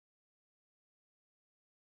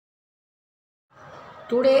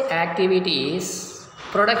Today activity is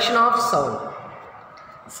production of sound.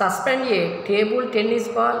 Suspend a table tennis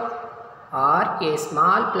ball or a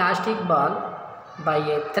small plastic ball by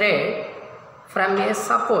a thread from a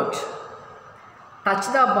support. Touch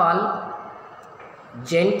the ball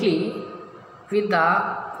gently with the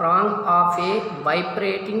prong of a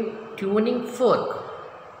vibrating tuning fork.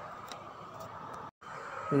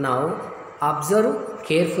 Now observe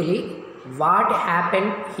carefully what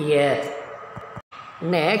happened here.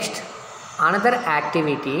 Next, another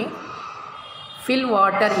activity. Fill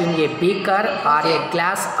water in a beaker or a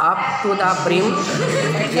glass up to the brim.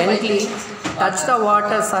 Gently touch the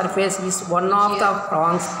water surface with one of the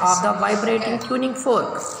prongs of the vibrating tuning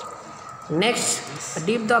fork. Next,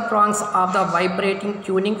 dip the prongs of the vibrating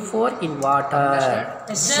tuning fork in water.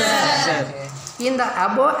 In the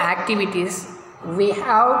above activities, we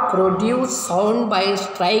have produced sound by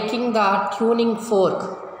striking the tuning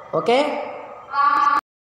fork. Okay?